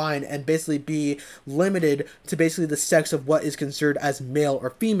defined and basically be limited to basically the sex of what is considered as male or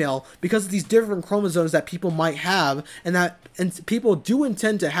female, because of these different chromosomes that people might have, and people do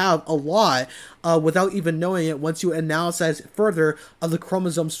intend to have a lot without even knowing it once you analyze further of the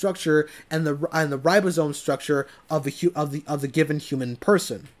chromosome structure and the ribosome structure of the given human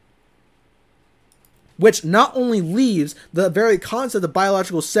person, which not only leaves the very concept of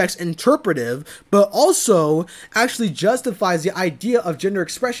biological sex interpretive, but also actually justifies the idea of gender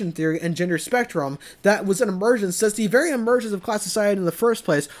expression theory and gender spectrum that was an emergence since the very emergence of class society in the first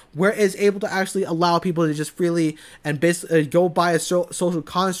place, where it is able to actually allow people to just freely and basically go by a social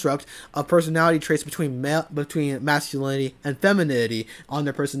construct of personality traits between masculinity and femininity on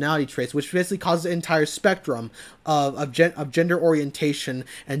their personality traits, which basically causes an entire spectrum of gender orientation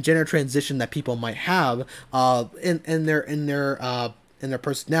and gender transition that people might have in their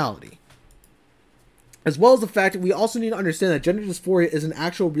personality. As well as the fact that we also need to understand that gender dysphoria is an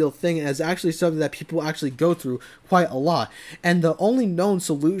actual real thing, and is actually something that people actually go through quite a lot. And the only known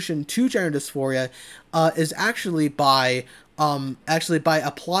solution to gender dysphoria is actually by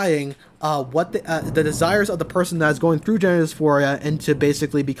applying what the desires of the person that is going through gender dysphoria into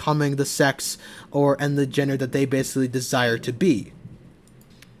basically becoming the sex and the gender that they basically desire to be,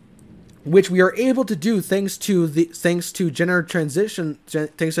 which we are able to do thanks to gender transition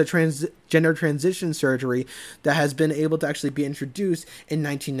surgery that has been able to actually be introduced in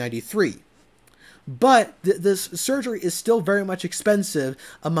 1993. But this surgery is still very much expensive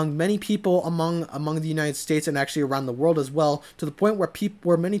among many people among the United States and actually around the world as well, to the point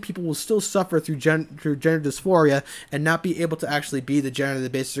where many people will still suffer through gender dysphoria and not be able to actually be the gender they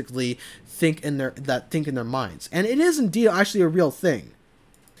basically think in their minds. And it is indeed actually a real thing.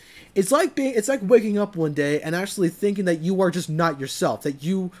 It's like waking up one day and actually thinking that you are just not yourself, that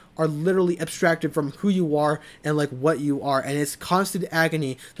you are literally abstracted from who you are and like what you are, and it's constant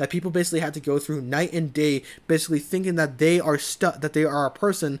agony that people basically have to go through night and day, basically thinking that they are a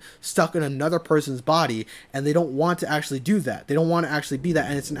person stuck in another person's body, and they don't want to actually do that. They don't want to actually be that,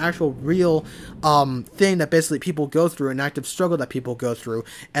 and it's an actual real thing that basically people go through, an active struggle that people go through,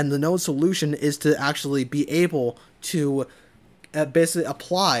 and the known solution is to actually be able to basically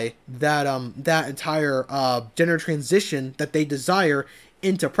apply that entire gender transition that they desire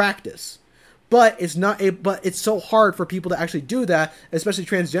into practice. But it's so hard for people to actually do that, especially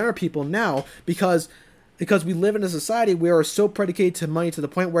transgender people now, because we live in a society where we're so predicated to money to the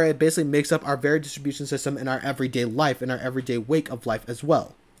point where it basically makes up our very distribution system in our everyday life, in our everyday wake of life as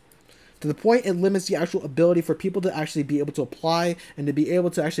well. To the point it limits the actual ability for people to actually be able to apply and to be able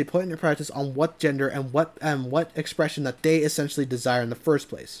to actually put into practice on what gender and what expression that they essentially desire in the first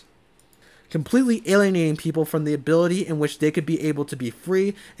place. Completely alienating people from the ability in which they could be able to be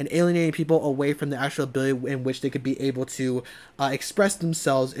free, and alienating people away from the actual ability in which they could be able to express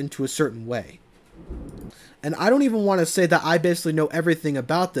themselves into a certain way. And I don't even want to say that I basically know everything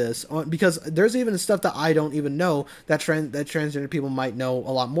about this, because there's even stuff that I don't even know that transgender people might know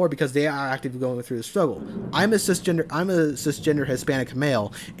a lot more, because they are actively going through the struggle. I'm a cisgender Hispanic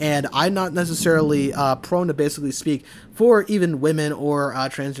male, and I'm not necessarily prone to basically speak for even women or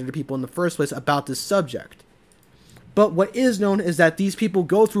transgender people in the first place about this subject. But what is known is that these people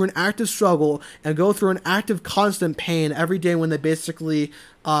go through an active struggle and go through an active constant pain every day when they basically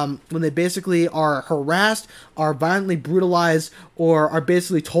are harassed, are violently brutalized, or are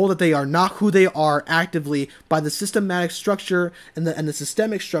basically told that they are not who they are actively by the systematic structure and the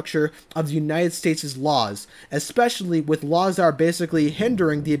systemic structure of the United States' laws, especially with laws that are basically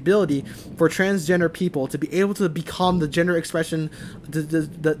hindering the ability for transgender people to be able to become the gender expression,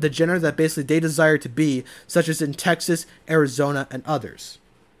 the gender that basically they desire to be, such as in Texas, Arizona, and others.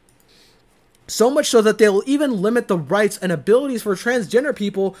 So much so that they will even limit the rights and abilities for transgender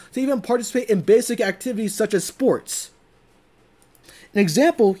people to even participate in basic activities such as sports. An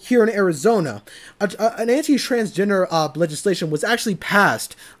example here in Arizona, an anti-transgender legislation was actually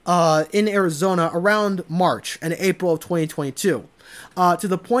passed in Arizona around March and April of 2022. to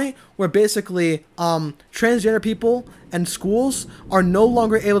the point where basically transgender people and schools are no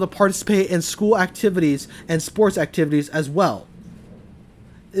longer able to participate in school activities and sports activities as well.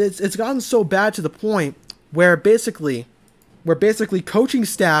 It's gotten so bad to the point where basically coaching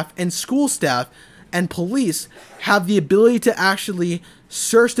staff and school staff and police have the ability to actually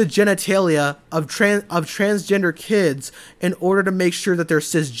search the genitalia of transgender kids in order to make sure that they're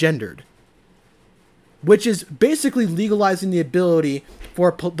cisgendered, which is basically legalizing the ability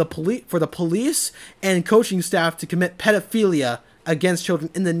for the police and coaching staff to commit pedophilia against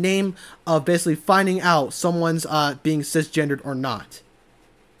children in the name of basically finding out someone's being cisgendered or not.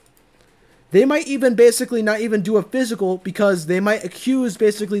 They might even basically not even do a physical, because they might accuse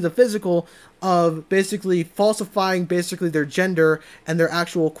basically the physical of basically falsifying basically their gender and their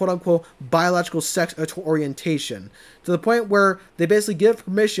actual quote-unquote biological sex orientation, to the point where they basically give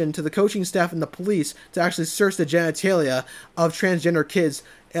permission to the coaching staff and the police to actually search the genitalia of transgender kids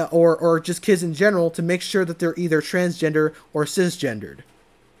or just kids in general to make sure that they're either transgender or cisgendered.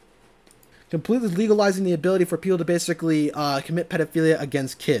 Completely legalizing the ability for people to basically commit pedophilia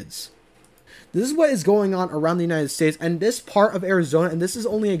against kids. This is what is going on around the United States and this part of Arizona, and this is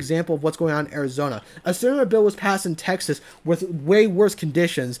only an example of what's going on in Arizona. A similar bill was passed in Texas with way worse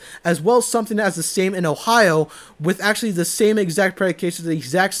conditions, as well as something that's the same in Ohio with actually the same exact predications, the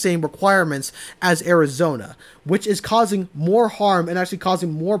exact same requirements as Arizona, which is causing more harm and actually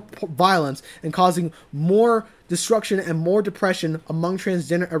causing more violence and causing more destruction and more depression among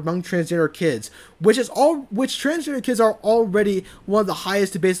transgender kids, which transgender kids are already one of the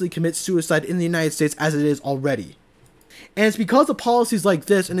highest to basically commit suicide in the United States as it is already. And it's because of policies like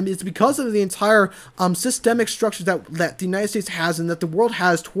this, and it's because of the entire systemic structure that the United States has and that the world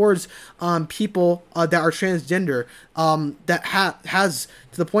has towards people that are transgender, that has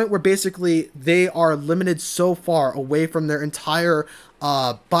to the point where basically they are limited so far away from their entire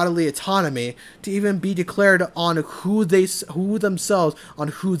bodily autonomy to even be declared on who they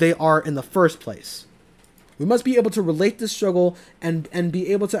are in the first place. We must be able to relate this struggle and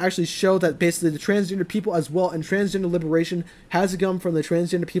be able to actually show that basically the transgender people as well, and transgender liberation has to come from the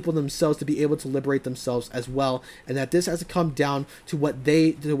transgender people themselves to be able to liberate themselves as well, and that this has to come down to what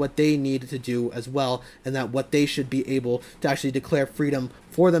they need to do as well, and that what they should be able to actually declare freedom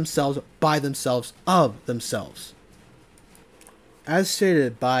for themselves, by themselves, of themselves. As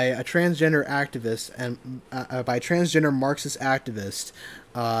stated by a transgender activist and by a transgender Marxist activist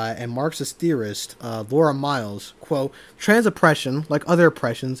and Marxist theorist, Laura Miles, quote, "Trans oppression, like other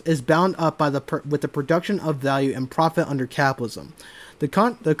oppressions, is bound up by with the production of value and profit under capitalism. The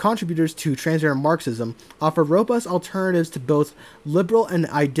contributors to transgender Marxism offer robust alternatives to both liberal and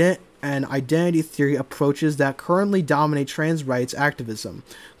identity theory approaches that currently dominate trans rights activism.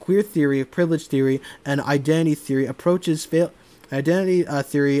 Queer theory, privilege theory, and identity theory approaches fail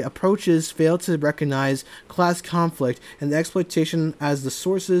to recognize class conflict and the exploitation as the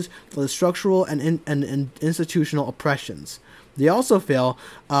sources of the structural and institutional oppressions. They also fail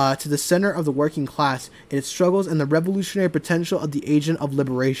to the center of the working class in its struggles and the revolutionary potential of the agent of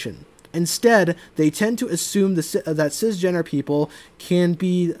liberation. Instead, they tend to assume that cisgender people can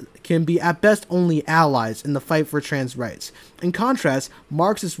be at best only allies in the fight for trans rights. In contrast,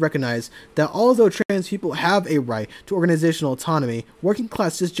 Marxists recognize that although trans people have a right to organizational autonomy, working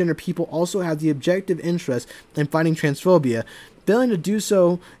class cisgender people also have the objective interest in fighting transphobia. Failing to do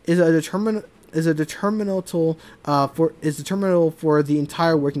so is determinable for the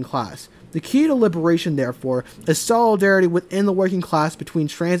entire working class. The key to liberation, therefore, is solidarity within the working class between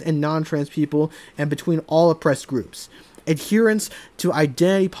trans and non-trans people and between all oppressed groups. Adherence to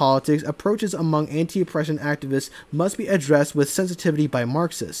identity politics approaches among anti-oppression activists must be addressed with sensitivity by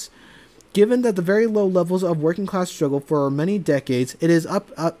Marxists. Given that the very low levels of working class struggle for many decades, it is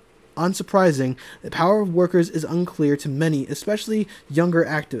unsurprising the power of workers is unclear to many, especially younger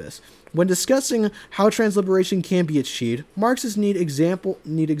activists. When discussing how trans liberation can be achieved, Marxists need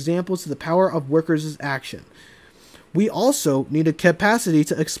examples to the power of workers' action. We also need a capacity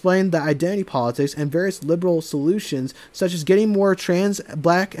to explain that identity politics and various liberal solutions, such as getting more trans,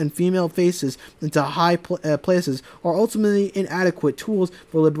 black, and female faces into high places, are ultimately inadequate tools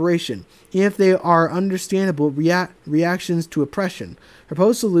for liberation, even if they are understandable reactions to oppression.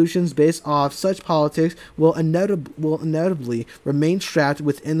 Proposed solutions based off such politics will inevitably remain trapped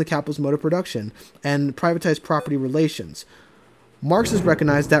within the capitalist mode of production and privatized property relations. Marxists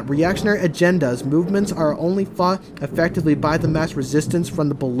recognize that reactionary movements are only fought effectively by the mass resistance from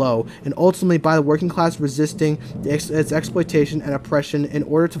the below, and ultimately by the working class resisting its exploitation and oppression in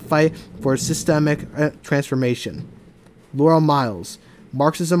order to fight for systemic transformation. Laura Miles,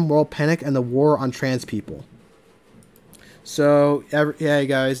 Marxism, Moral Panic, and the War on Trans People. So yeah,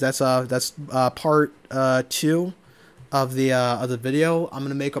 guys, that's part 2 of the video. I'm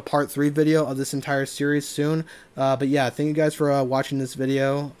gonna make a part 3 video of this entire series soon. But yeah, thank you guys for watching this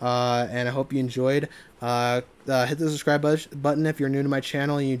video, and I hope you enjoyed. Hit the subscribe button if you're new to my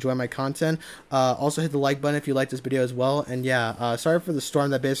channel and you enjoy my content. Also hit the like button if you like this video as well. And yeah, sorry for the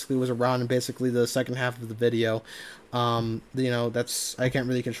storm that basically was around in basically the second half of the video. You know, I can't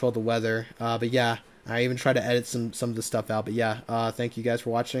really control the weather. But yeah, I even try to edit some of the stuff out. But yeah, thank you guys for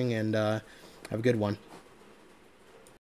watching, and have a good one.